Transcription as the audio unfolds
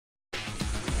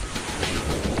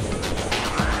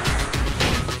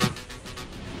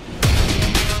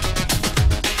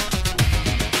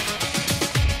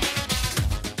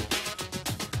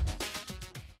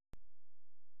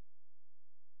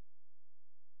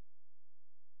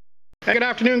Hey, good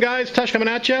afternoon, guys. Tush coming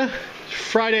at you.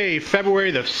 Friday, February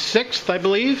the 6th, I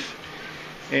believe.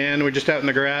 And we're just out in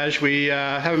the garage. We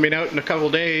haven't been out in a couple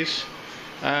of days.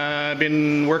 I've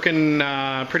been working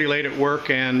pretty late at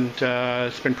work, and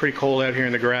it's been pretty cold out here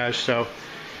in the garage. So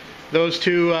those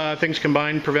two things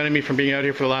combined prevented me from being out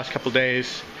here for the last couple of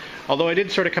days. Although I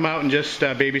did sort of come out and just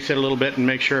babysit a little bit and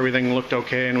make sure everything looked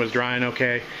okay and was drying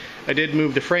okay. I did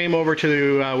move the frame over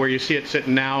to where you see it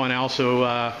sitting now, and I also,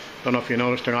 don't know if you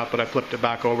noticed or not, but I flipped it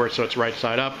back over so it's right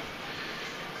side up.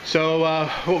 So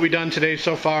what we've done today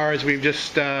so far is we've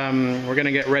just, we're going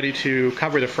to get ready to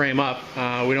cover the frame up.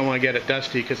 We don't want to get it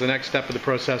dusty because the next step of the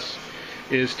process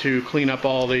is to clean up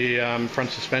all the front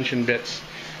suspension bits.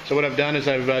 So what I've done is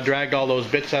I've dragged all those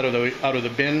bits out of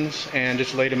the bins and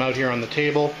just laid them out here on the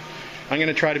table. I'm going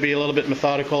to try to be a little bit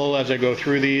methodical as I go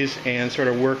through these and sort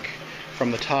of work from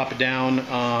the top down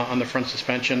on the front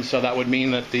suspension. So that would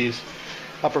mean that these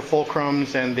upper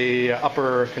fulcrums and the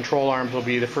upper control arms will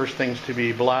be the first things to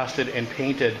be blasted and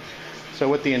painted. So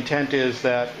what the intent is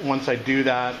that once I do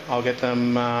that, I'll get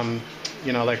them,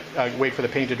 you know, like I wait for the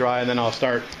paint to dry, and then I'll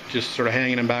start just sort of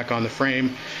hanging them back on the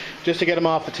frame just to get them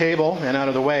off the table and out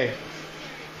of the way.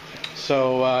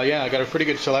 So yeah, I got a pretty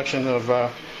good selection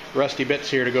of rusty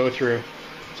bits here to go through.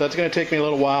 So that's going to take me a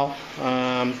little while.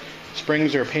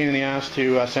 Springs are a pain in the ass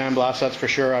to sandblast, that's for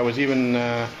sure. I was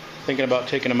even thinking about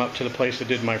taking them up to the place that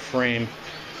did my frame.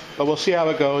 But we'll see how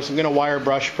it goes. I'm going to wire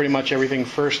brush pretty much everything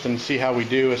first and see how we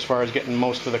do as far as getting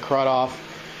most of the crud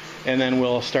off. And then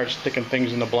we'll start sticking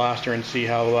things in the blaster and see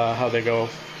how they go.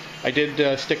 I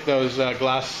did stick those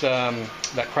glass,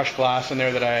 that crushed glass in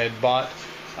there that I had bought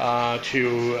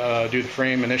to do the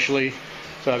frame initially.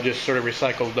 So I've just sort of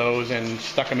recycled those and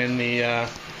stuck them in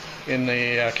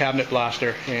the cabinet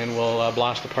blaster, and we'll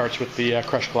blast the parts with the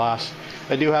crushed glass.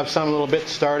 I do have some little bits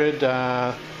started.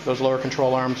 Those lower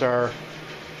control arms are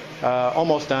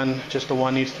almost done. Just the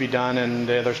one needs to be done, and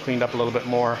the others cleaned up a little bit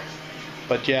more.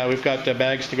 But yeah, we've got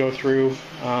bags to go through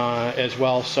as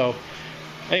well. So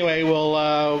anyway,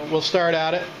 we'll start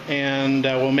at it, and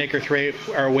we'll make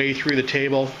our way through the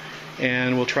table,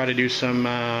 and we'll try to do some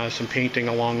painting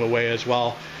along the way as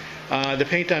well. The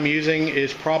paint I'm using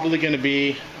is probably going to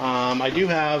be, I do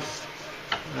have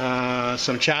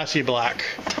some chassis black.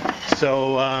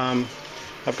 So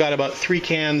I've got about 3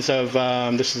 cans of,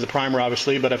 this is the primer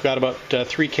obviously, but I've got about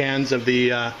 3 cans of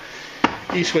the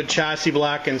Eastwood chassis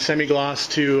black and semi-gloss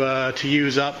to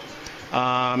use up.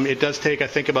 It does take, I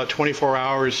think, about 24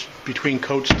 hours between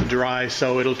coats to dry,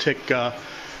 so it'll take a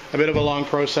bit of a long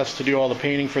process to do all the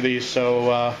painting for these.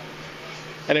 So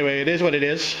anyway, it is what it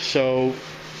is. So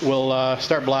we'll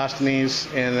start blasting these,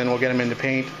 and then we'll get them into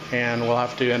paint, and we'll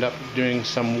have to end up doing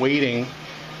some weighting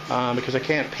because I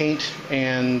can't paint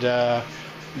and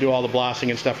do all the blasting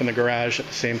and stuff in the garage at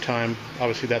the same time.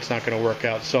 Obviously that's not going to work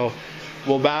out. So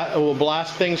we'll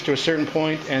blast things to a certain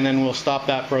point, and then we'll stop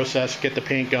that process, get the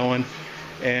paint going,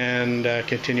 and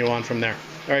continue on from there.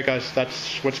 Alright guys,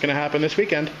 that's what's going to happen this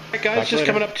weekend. Alright guys, just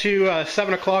coming up to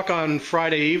 7 o'clock on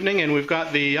Friday evening, and we've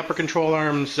got the upper control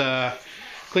arms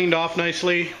cleaned off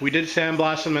nicely. We did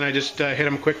sandblast them, and I just hit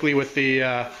them quickly with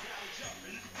the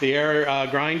air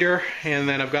grinder, and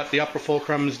then I've got the upper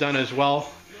fulcrums done as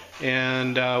well.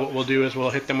 And what we'll do is we'll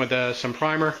hit them with some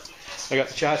primer. I got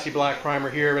the chassis black primer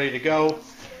here ready to go.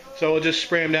 So we'll just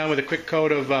spray them down with a quick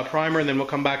coat of primer, and then we'll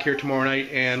come back here tomorrow night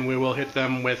and we will hit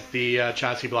them with the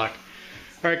chassis black.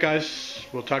 Alright guys,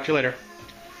 we'll talk to you later.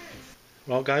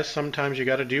 Well guys, sometimes you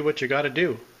gotta do what you gotta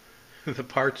do. The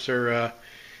parts are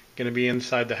going to be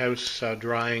inside the house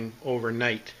drying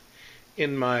overnight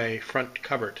in my front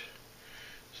cupboard.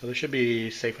 So they should be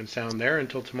safe and sound there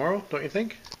until tomorrow, don't you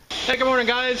think? Hey, good morning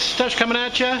guys. Tush coming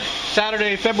at you.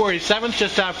 Saturday, February 7th,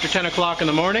 just after 10 o'clock in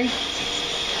the morning.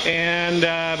 And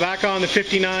back on the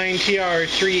 59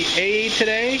 TR3A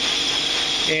today.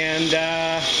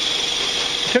 And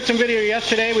took some video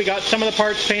yesterday. We got some of the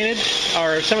parts painted,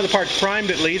 or some of the parts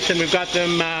primed at least, and we've got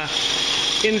them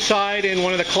inside in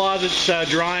one of the closets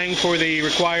drying for the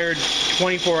required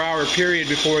 24-hour period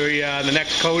before the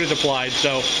next coat is applied.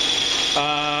 So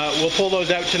we'll pull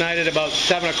those out tonight at about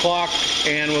 7 o'clock,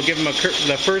 and we'll give them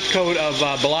the first coat of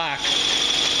black.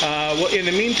 In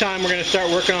the meantime, we're going to start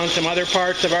working on some other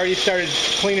parts. I've already started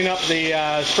cleaning up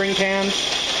the spring cans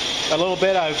a little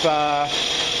bit. I've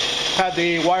had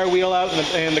the wire wheel out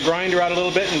and the grinder out a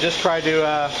little bit, and just tried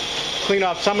to clean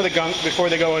off some of the gunk before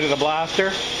they go into the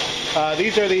blaster.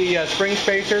 These are the spring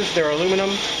spacers. They're aluminum.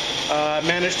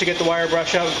 Managed to get the wire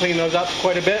brush out and clean those up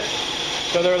quite a bit,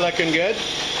 so they're looking good.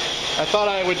 I thought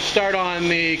I would start on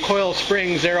the coil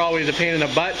springs. They're always a pain in the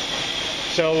butt,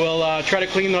 so we'll try to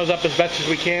clean those up as best as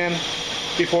we can.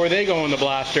 before they go in the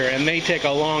blaster, and they take a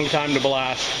long time to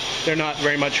blast. They're not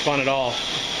very much fun at all.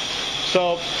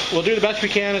 So we'll do the best we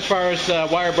can as far as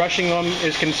wire brushing them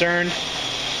is concerned.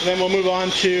 And then we'll move on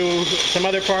to some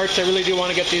other parts. I really do want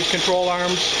to get these control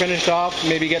arms finished off,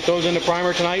 maybe get those into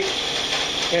primer tonight.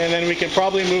 And then we can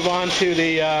probably move on to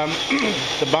the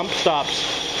bump stops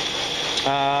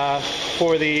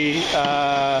for the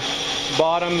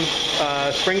bottom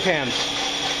spring pans.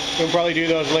 We'll probably do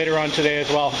those later on today as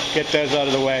well, get those out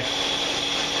of the way.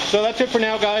 So that's it for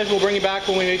now, guys. We'll bring you back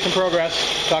when we make some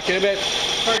progress. Talk to you in a bit.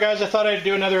 Alright guys, I thought I'd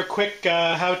do another quick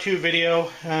how-to video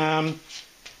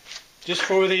just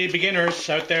for the beginners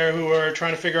out there who are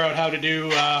trying to figure out how to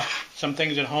do some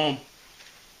things at home.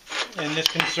 And this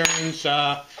concerns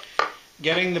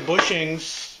getting the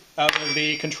bushings out of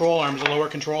the control arms, the lower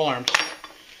control arms.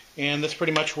 And this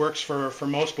pretty much works for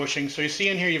most bushings. So you see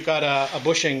in here you've got a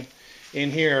bushing in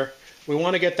here. We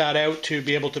want to get that out to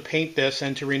be able to paint this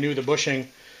and to renew the bushing.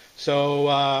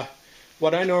 So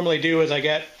what I normally do is I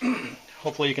get,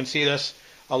 hopefully you can see this,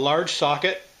 a large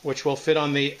socket which will fit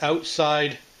on the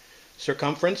outside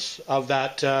circumference of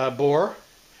that bore.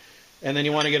 And then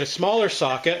you want to get a smaller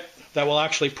socket that will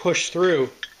actually push through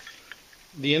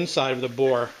the inside of the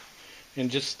bore and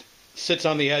just sits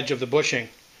on the edge of the bushing.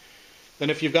 Then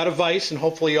if you've got a vise, and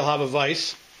hopefully you'll have a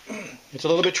vise, it's a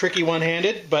little bit tricky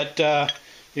one-handed, but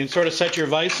you can sort of set your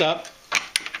vise up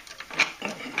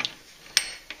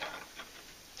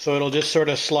so it'll just sort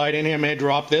of slide in here. I may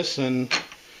drop this and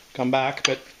come back,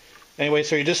 but anyway,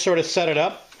 so you just sort of set it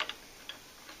up.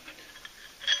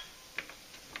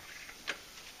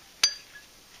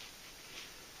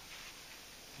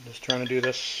 I'm just trying to do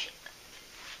this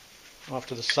off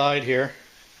to the side here.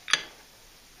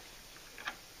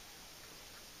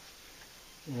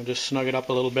 We'll just snug it up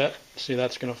a little bit. See,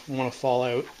 that's going to want to fall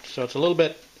out. So it's a little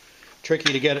bit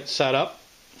tricky to get it set up.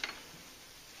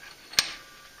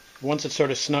 Once it's sort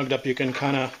of snugged up, you can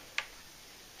kind of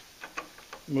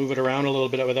move it around a little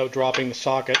bit without dropping the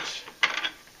sockets.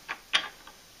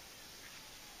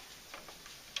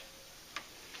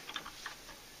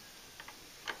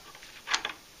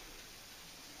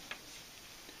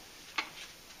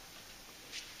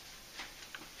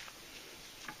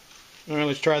 All right,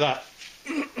 let's try that.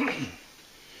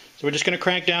 So we're just going to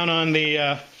crank down on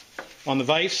the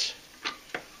vise,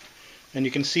 and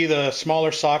you can see the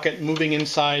smaller socket moving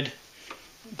inside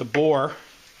the bore.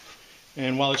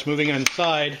 And while it's moving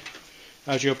inside,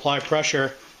 as you apply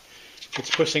pressure,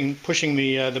 it's pushing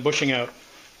the bushing out.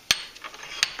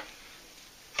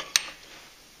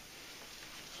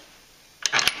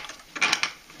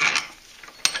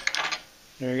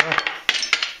 There you go.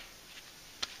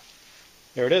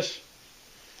 There it is.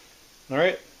 All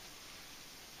right.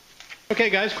 Okay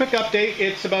guys, quick update.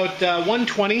 It's about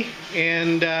 1:20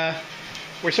 and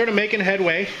we're sort of making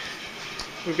headway.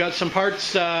 We've got some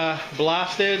parts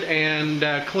blasted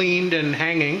and cleaned and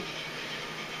hanging.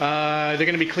 They're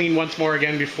going to be cleaned once more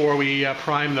again before we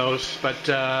prime those, but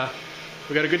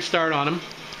we got a good start on them.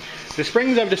 The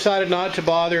springs I've decided not to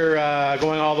bother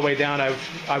going all the way down.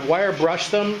 I've wire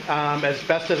brushed them as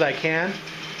best as I can,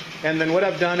 and then what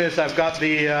I've done is I've got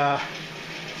the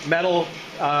metal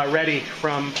ready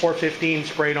from 415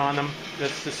 sprayed on them.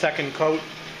 That's the second coat.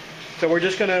 So we're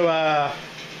just going to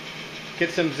get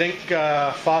some zinc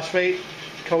phosphate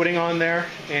coating on there,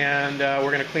 and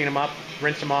we're going to clean them up,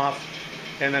 rinse them off,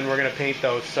 and then we're going to paint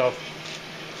those. So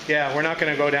yeah, we're not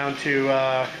going to go down to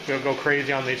go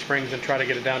crazy on these springs and try to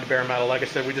get it down to bare metal. Like I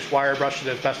said, we just wire brush it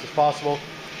as best as possible,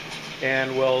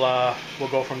 and we'll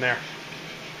go from there.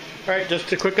 Alright,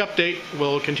 just a quick update.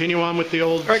 We'll continue on with the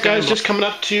old... Alright guys, just coming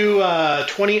up to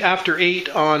 20 after 8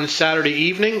 on Saturday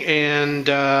evening, and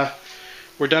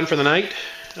we're done for the night.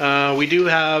 We do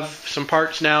have some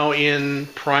parts now in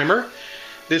primer.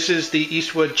 This is the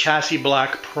Eastwood Chassis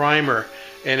Black Primer,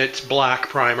 and it's black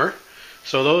primer.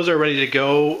 So those are ready to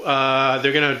go.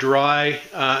 They're going to dry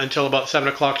until about 7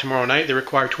 o'clock tomorrow night. They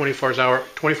require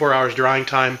 24 hours drying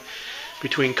time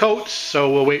between coats,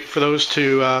 so we'll wait for those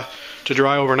to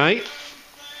dry overnight.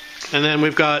 And then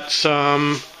we've got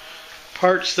some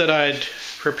parts that I'd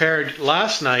prepared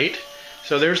last night.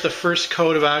 So there's the first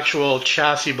coat of actual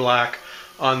chassis black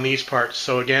on these parts.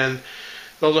 So again,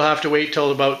 those will have to wait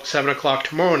till about 7 o'clock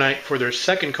tomorrow night for their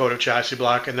second coat of chassis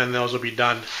black, and then those will be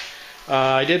done.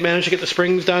 I did manage to get the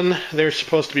springs done. They're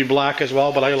supposed to be black as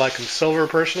well, but I like them silver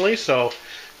personally, so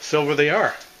silver they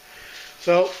are.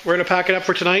 So we're going to pack it up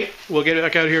for tonight. We'll get it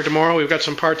back out here tomorrow. We've got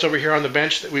some parts over here on the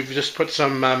bench that we've just put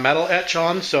some metal etch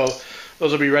on, so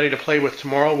those will be ready to play with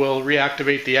tomorrow. We'll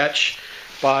reactivate the etch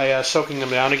by soaking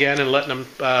them down again and letting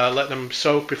them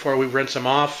soak before we rinse them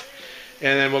off.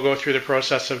 and then we'll go through the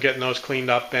process of getting those cleaned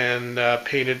up and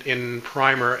painted in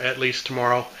primer at least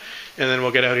tomorrow, and then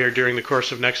we'll get out here during the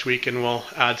course of next week and we'll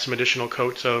add some additional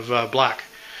coats of black.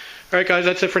 Alright guys,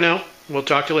 that's it for now. We'll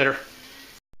talk to you later.